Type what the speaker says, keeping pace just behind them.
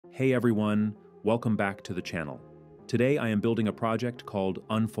Hey everyone, welcome back to the channel. Today I am building a project called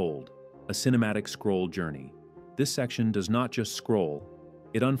Unfold, a cinematic scroll journey. This section does not just scroll,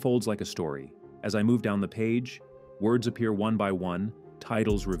 it unfolds like a story. As I move down the page, words appear one by one,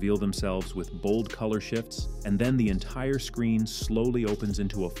 titles reveal themselves with bold color shifts, and then the entire screen slowly opens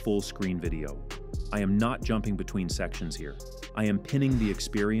into a full screen video. I am not jumping between sections here. I am pinning the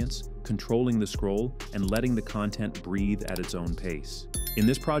experience, controlling the scroll, and letting the content breathe at its own pace. In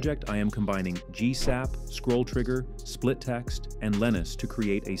this project, I am combining GSAP, ScrollTrigger, split text, and Linus to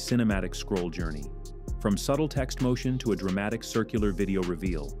create a cinematic scroll journey. From subtle text motion to a dramatic circular video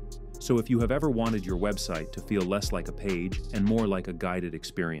reveal. So if you have ever wanted your website to feel less like a page and more like a guided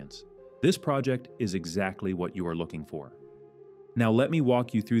experience, this project is exactly what you are looking for. Now let me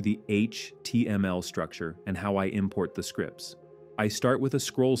walk you through the HTML structure and how I import the scripts. I start with a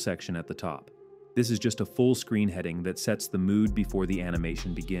scroll section at the top. This is just a full screen heading that sets the mood before the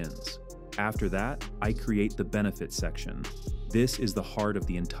animation begins. After that, I create the benefits section. This is the heart of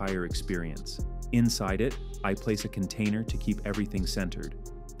the entire experience. Inside it, I place a container to keep everything centered.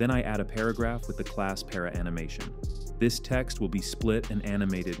 Then I add a paragraph with the class para animation. This text will be split and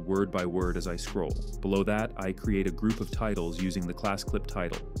animated word by word as I scroll. Below that, I create a group of titles using the class clip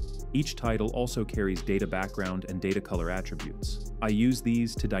title. Each title also carries data background and data color attributes. I use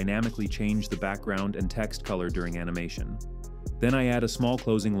these to dynamically change the background and text color during animation. Then I add a small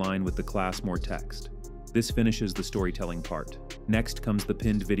closing line with the class more text. This finishes the storytelling part. Next comes the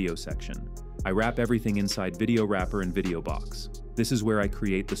pinned video section. I wrap everything inside Video Wrapper and Video Box. This is where I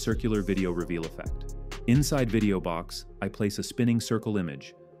create the circular video reveal effect. Inside Video Box, I place a spinning circle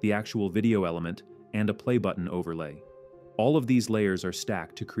image, the actual video element, and a play button overlay. All of these layers are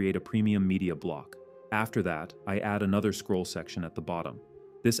stacked to create a premium media block. After that, I add another scroll section at the bottom.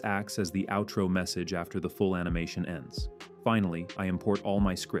 This acts as the outro message after the full animation ends. Finally, I import all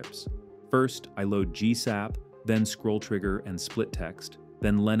my scripts. First, I load GSAP, then ScrollTrigger and split text,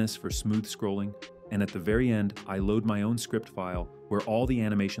 then Linus for smooth scrolling, and at the very end, I load my own script file where all the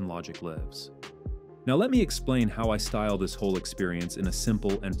animation logic lives. Now let me explain how I style this whole experience in a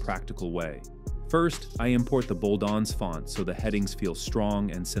simple and practical way. First, I import the bold-ons font so the headings feel strong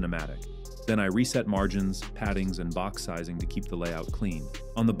and cinematic. Then I reset margins, paddings, and box sizing to keep the layout clean.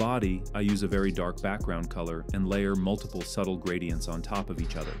 On the body, I use a very dark background color and layer multiple subtle gradients on top of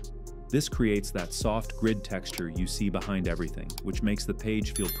each other. This creates that soft grid texture you see behind everything, which makes the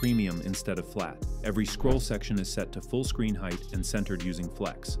page feel premium instead of flat. Every scroll section is set to full screen height and centered using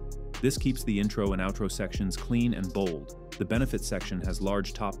flex. This keeps the intro and outro sections clean and bold. The benefits section has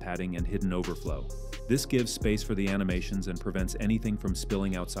large top padding and hidden overflow. This gives space for the animations and prevents anything from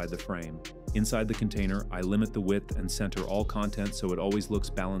spilling outside the frame. Inside the container, I limit the width and center all content so it always looks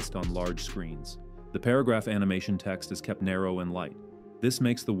balanced on large screens. The paragraph animation text is kept narrow and light. This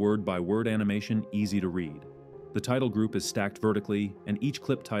makes the word-by-word animation easy to read. The title group is stacked vertically, and each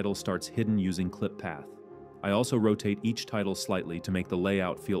clip title starts hidden using clip path. I also rotate each title slightly to make the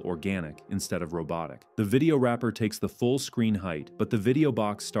layout feel organic instead of robotic. The video wrapper takes the full screen height, but the video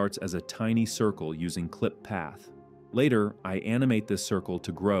box starts as a tiny circle using clip path. Later, I animate this circle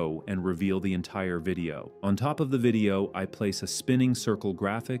to grow and reveal the entire video. On top of the video, I place a spinning circle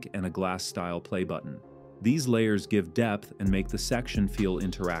graphic and a glass-style play button. These layers give depth and make the section feel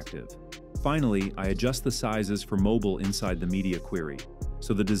interactive. Finally, I adjust the sizes for mobile inside the media query,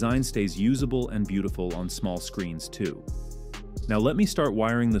 so the design stays usable and beautiful on small screens too. Now let me start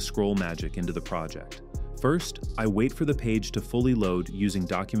wiring the scroll magic into the project. First, I wait for the page to fully load using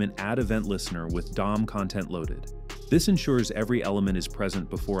document add event listener with DOM content loaded. This ensures every element is present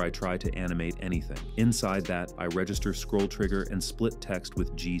before I try to animate anything. Inside that, I register ScrollTrigger and split text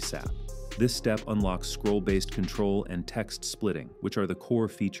with GSAP. This step unlocks scroll-based control and text splitting, which are the core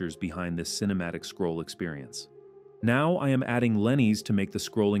features behind this cinematic scroll experience. Now I am adding Lennies to make the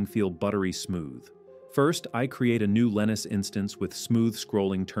scrolling feel buttery smooth. First, I create a new Linus instance with smooth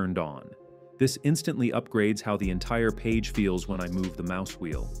scrolling turned on. This instantly upgrades how the entire page feels when I move the mouse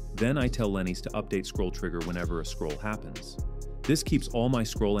wheel. Then I tell Lennies to update ScrollTrigger whenever a scroll happens. This keeps all my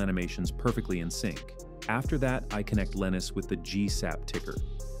scroll animations perfectly in sync. After that, I connect Linus with the GSAP ticker.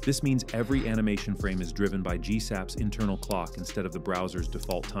 This means every animation frame is driven by GSAP's internal clock instead of the browser's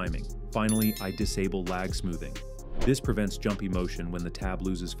default timing. Finally, I disable lag smoothing. This prevents jumpy motion when the tab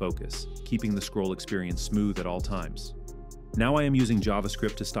loses focus, keeping the scroll experience smooth at all times. Now I am using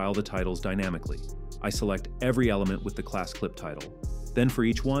JavaScript to style the titles dynamically. I select every element with the class clip title. Then for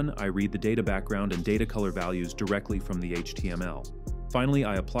each one, I read the data background and data color values directly from the HTML. Finally,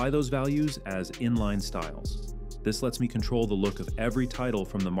 I apply those values as inline styles. This lets me control the look of every title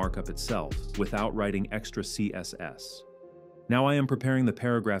from the markup itself without writing extra CSS. Now I am preparing the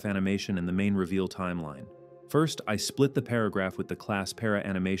paragraph animation in the main reveal timeline. First, I split the paragraph with the class para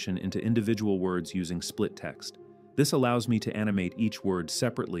animation into individual words using split text. This allows me to animate each word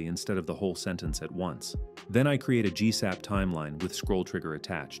separately instead of the whole sentence at once. Then I create a GSAP timeline with ScrollTrigger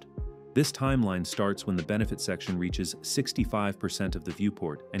attached. This timeline starts when the benefit section reaches 65% of the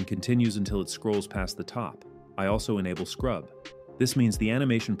viewport and continues until it scrolls past the top. I also enable scrub. This means the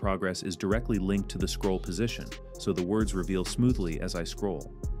animation progress is directly linked to the scroll position, so the words reveal smoothly as I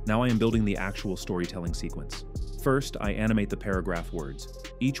scroll. Now I am building the actual storytelling sequence. First, I animate the paragraph words.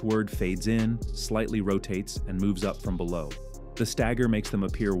 Each word fades in, slightly rotates, and moves up from below. The stagger makes them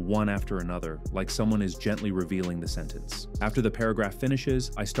appear one after another, like someone is gently revealing the sentence. After the paragraph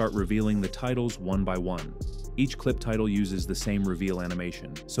finishes, I start revealing the titles one by one. Each clip title uses the same reveal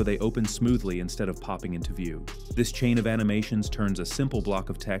animation, so they open smoothly instead of popping into view. This chain of animations turns a simple block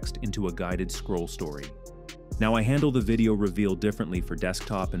of text into a guided scroll story. Now I handle the video reveal differently for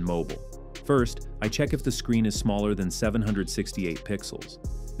desktop and mobile. First, I check if the screen is smaller than 768 pixels.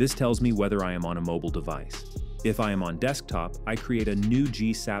 This tells me whether I am on a mobile device. If I am on desktop, I create a new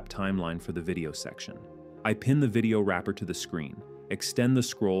GSAP timeline for the video section. I pin the video wrapper to the screen, extend the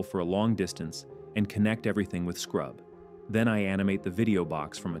scroll for a long distance, and connect everything with scrub. Then I animate the video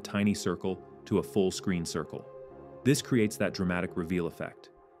box from a tiny circle to a full screen circle. This creates that dramatic reveal effect.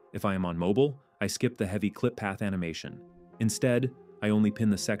 If I am on mobile, I skip the heavy clip path animation. Instead, I only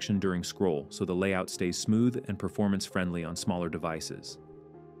pin the section during scroll so the layout stays smooth and performance-friendly on smaller devices.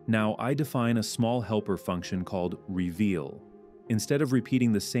 Now, I define a small helper function called reveal. Instead of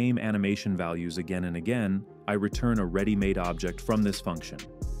repeating the same animation values again and again, I return a ready-made object from this function.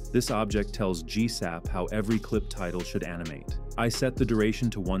 This object tells GSAP how every clip title should animate. I set the duration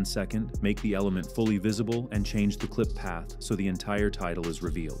to 1 second, make the element fully visible, and change the clip path so the entire title is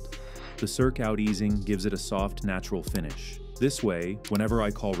revealed. The circ out easing gives it a soft, natural finish. This way, whenever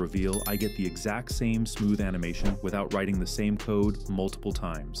I call reveal, I get the exact same smooth animation without writing the same code multiple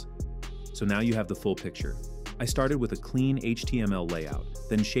times. So now you have the full picture. I started with a clean HTML layout,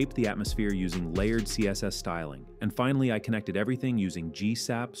 then shaped the atmosphere using layered CSS styling, and finally I connected everything using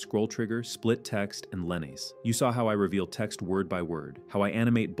GSAP, ScrollTrigger, split text, and Lennies. You saw how I reveal text word by word, how I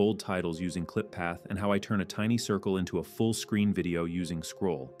animate bold titles using clip path, and how I turn a tiny circle into a full screen video using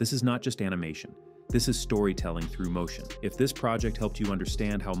scroll. This is not just animation. This is storytelling through motion. If this project helped you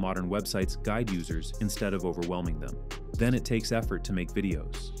understand how modern websites guide users instead of overwhelming them, then it takes effort to make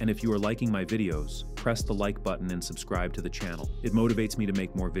videos. And if you are liking my videos, press the like button and subscribe to the channel. It motivates me to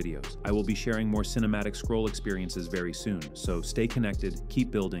make more videos. I will be sharing more cinematic scroll experiences very soon, so stay connected,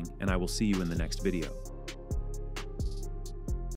 keep building, and I will see you in the next video.